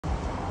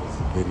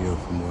Video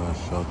from where I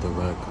shot the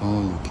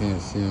raccoon. You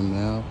can't see him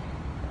now.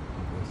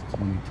 That's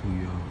 22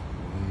 yards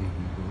away.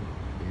 He goes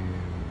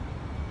there.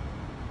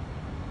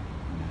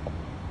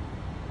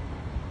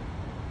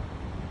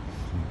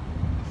 Sleeping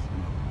in the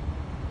snow.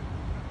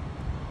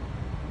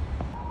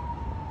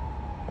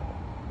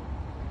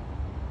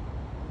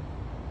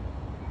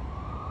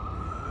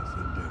 Yeah, that's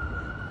a dead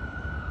raccoon.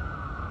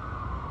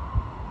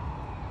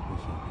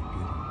 Wish I could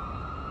get him.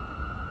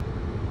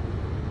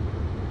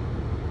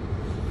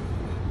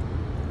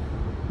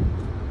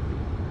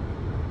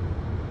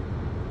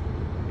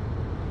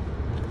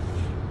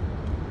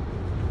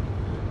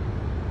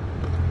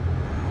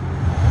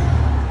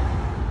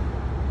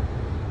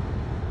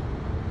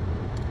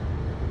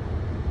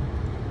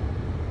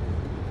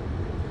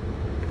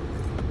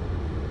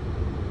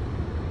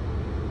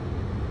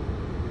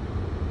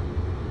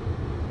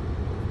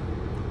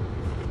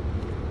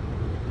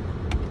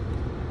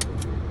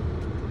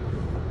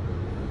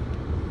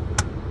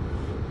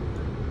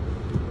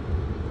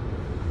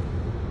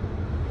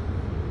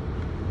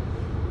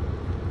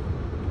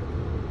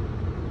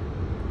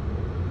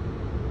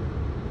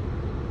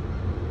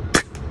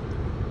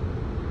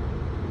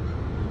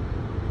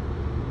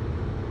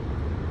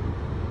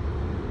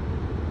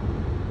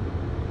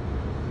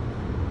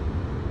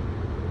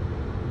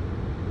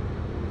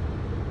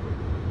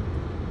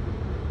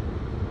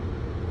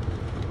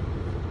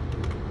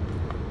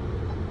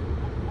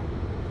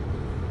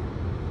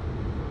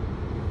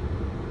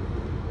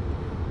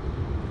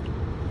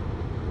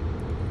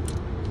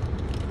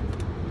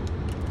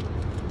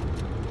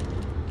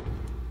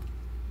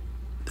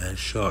 That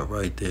shot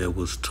right there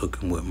was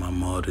taken with my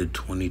modded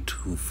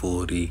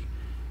 2240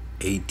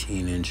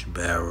 18-inch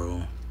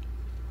barrel,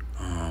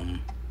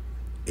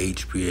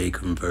 HPA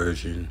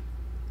conversion,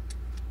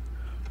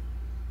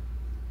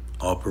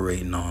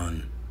 operating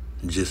on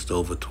just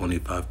over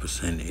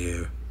 25%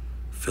 air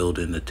filled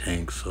in the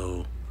tank.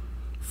 So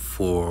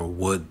for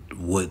what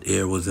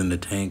air was in the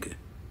tank,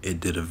 it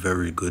did a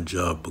very good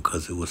job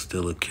because it was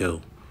still a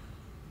kill,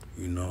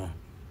 you know.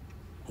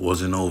 It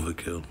wasn't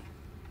overkill.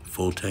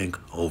 Full tank,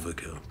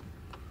 overkill.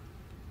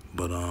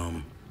 But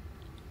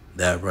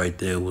that right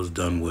there was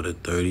done with a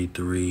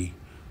 33.95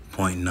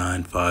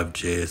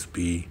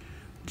 JSB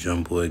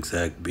Jumbo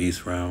Exact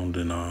Beast round,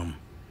 and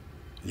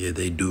yeah,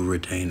 they do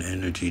retain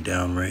energy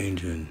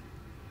downrange, and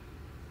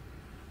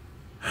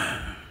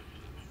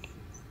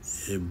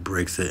it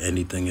breaks at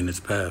anything in its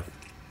path,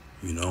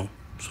 you know.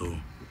 So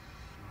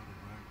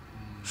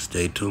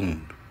stay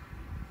tuned.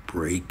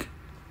 Break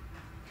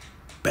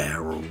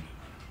barrel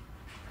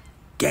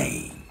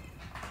gang.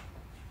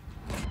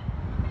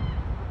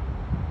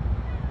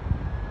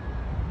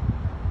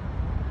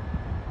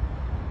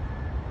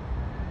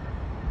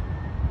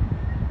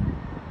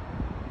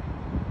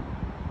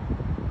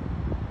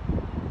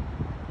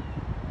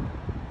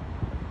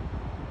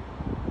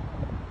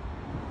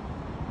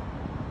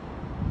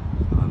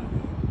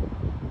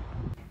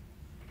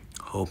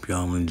 Hope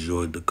y'all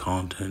enjoyed the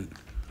content.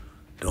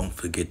 Don't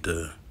forget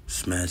to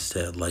smash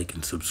that like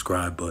and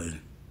subscribe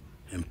button.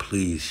 And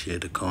please share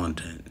the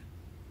content.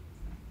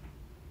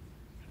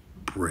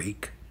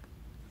 Break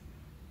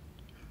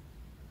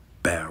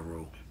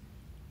barrel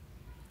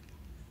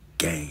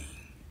gang.